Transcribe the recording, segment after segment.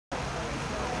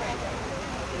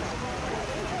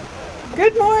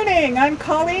Good morning. I'm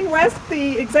Colleen West,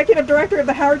 the Executive Director of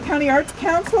the Howard County Arts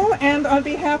Council, and on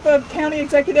behalf of County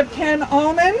Executive Ken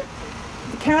Allman,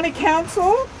 the County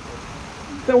Council,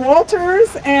 the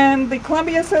Walters, and the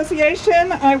Columbia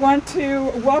Association, I want to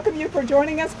welcome you for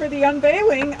joining us for the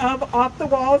unveiling of Off the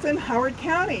Walls in Howard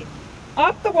County.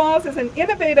 Off the Walls is an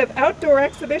innovative outdoor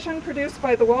exhibition produced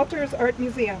by the Walters Art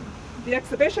Museum. The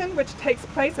exhibition, which takes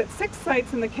place at 6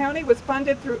 sites in the county, was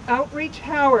funded through Outreach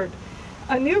Howard,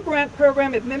 a new grant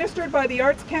program administered by the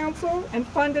Arts Council and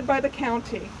funded by the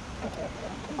county.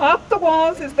 Off the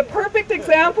Walls is the perfect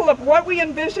example of what we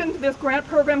envisioned this grant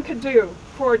program could do: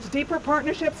 forge deeper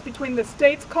partnerships between the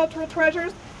state's cultural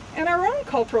treasures and our own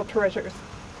cultural treasures.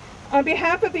 On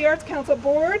behalf of the Arts Council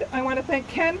Board, I want to thank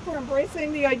Ken for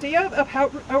embracing the idea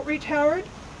of Outreach Howard,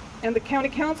 and the County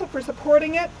Council for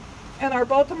supporting it, and our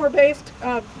Baltimore-based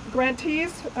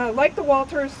grantees, like the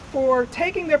Walters, for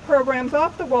taking their programs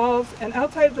off the walls and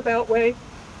outside of the Beltway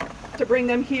to bring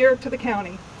them here to the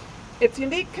county. It's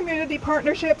unique community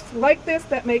partnerships like this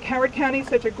that make Howard County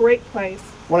such a great place.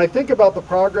 When I think about the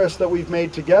progress that we've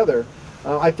made together,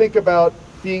 I think about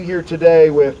being here today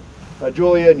with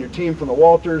Julia and your team from the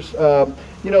Walters.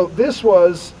 This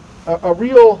was a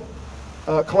real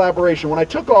collaboration. When I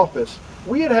took office,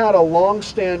 we had a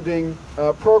long-standing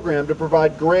program to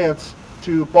provide grants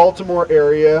to Baltimore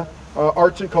area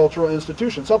arts and cultural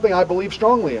institutions, something I believe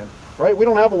strongly in, right? We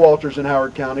don't have a Walters in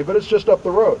Howard County, but it's just up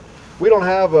the road. We don't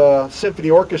have a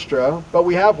symphony orchestra, but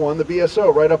we have one, the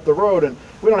BSO, right up the road, and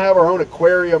we don't have our own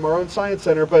aquarium, our own science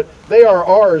center, but they are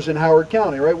ours in Howard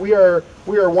County, right? We are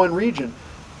one region.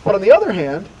 But on the other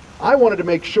hand, I wanted to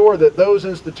make sure that those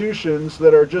institutions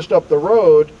that are just up the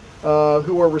road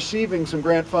who are receiving some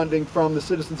grant funding from the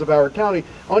citizens of Howard County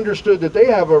understood that they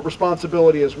have a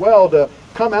responsibility as well to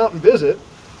come out and visit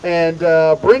and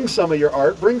bring some of your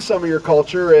art, bring some of your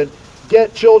culture, and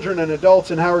get children and adults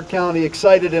in Howard County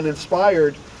excited and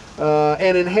inspired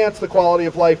and enhance the quality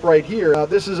of life right here.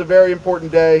 This is a very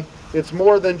important day. It's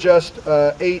more than just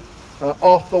 8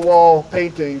 off-the-wall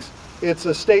paintings. It's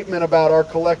a statement about our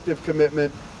collective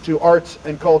commitment to arts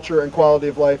and culture and quality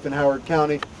of life in Howard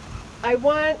County. I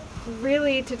want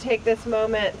really to take this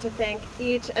moment to thank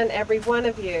each and every one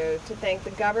of you, to thank the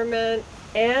government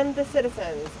and the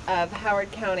citizens of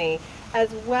Howard County, as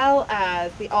well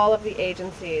as all of the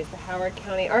agencies, the Howard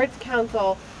County Arts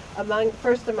Council,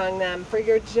 first among them, for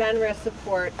your generous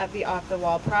support of the Off the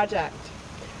Wall project.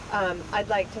 I'd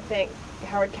like to thank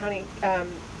Howard County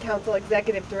Council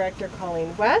Executive Director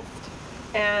Colleen West,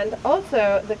 and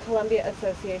also the Columbia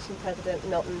Association President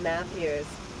Milton Matthews,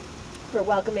 for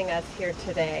welcoming us here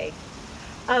today.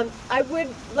 I would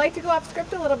like to go off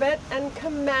script a little bit and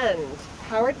commend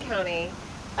Howard County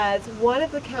as one of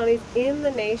the counties in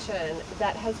the nation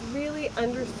that has really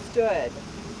understood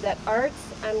that arts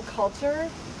and culture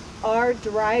are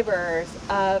drivers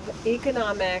of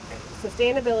economic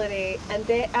sustainability, and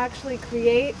they actually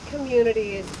create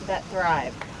communities that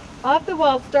thrive. Off the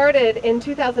Wall started in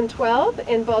 2012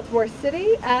 in Baltimore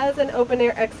City as an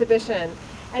open-air exhibition,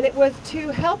 and it was to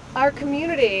help our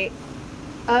community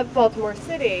of Baltimore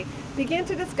City begin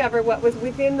to discover what was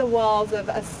within the walls of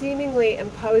a seemingly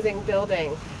imposing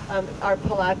building, our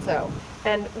palazzo.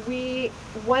 And we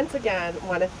once again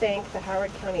want to thank the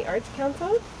Howard County Arts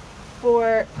Council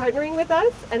for partnering with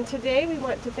us, and today we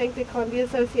want to thank the Columbia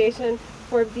Association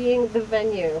for being the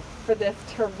venue for this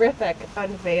terrific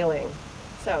unveiling.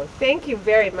 So thank you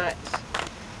very much.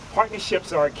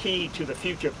 Partnerships are key to the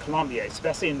future of Columbia,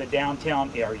 especially in the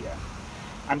downtown area.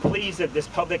 I'm pleased that this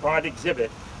public art exhibit,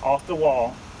 Off the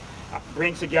Wall,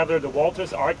 brings together the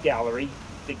Walters Art Gallery,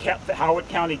 the Howard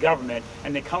County government,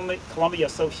 and the Columbia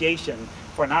Association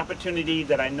for an opportunity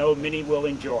that I know many will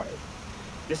enjoy.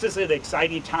 This is an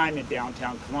exciting time in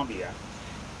downtown Columbia.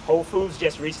 Whole Foods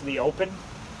just recently opened.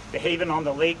 The Haven on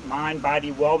the Lake Mind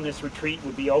Body Wellness Retreat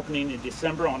will be opening in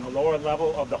December on the lower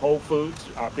level of the Whole Foods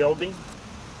building.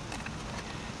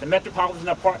 The Metropolitan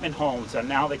Apartment Homes are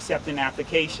now accepting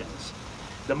applications.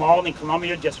 The mall in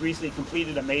Columbia just recently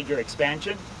completed a major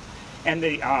expansion, and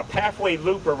the pathway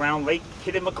loop around Lake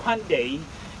Kittamaqundi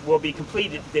will be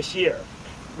completed this year.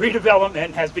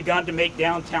 Redevelopment has begun to make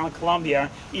downtown Columbia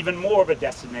even more of a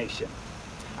destination.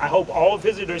 I hope all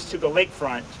visitors to the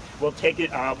lakefront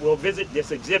will visit this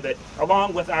exhibit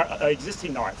along with our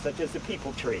existing art, such as the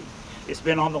People Tree. It's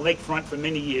been on the lakefront for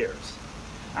many years.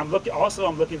 I'm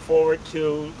looking forward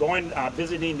to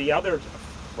visiting the other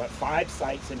 5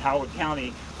 sites in Howard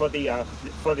County for the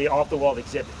Off the Wall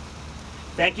exhibit.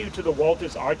 Thank you to the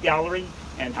Walters Art Gallery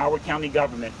and Howard County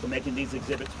government for making these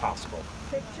exhibits possible.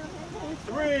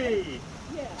 3,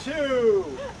 2,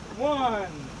 1.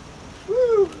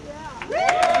 Woo!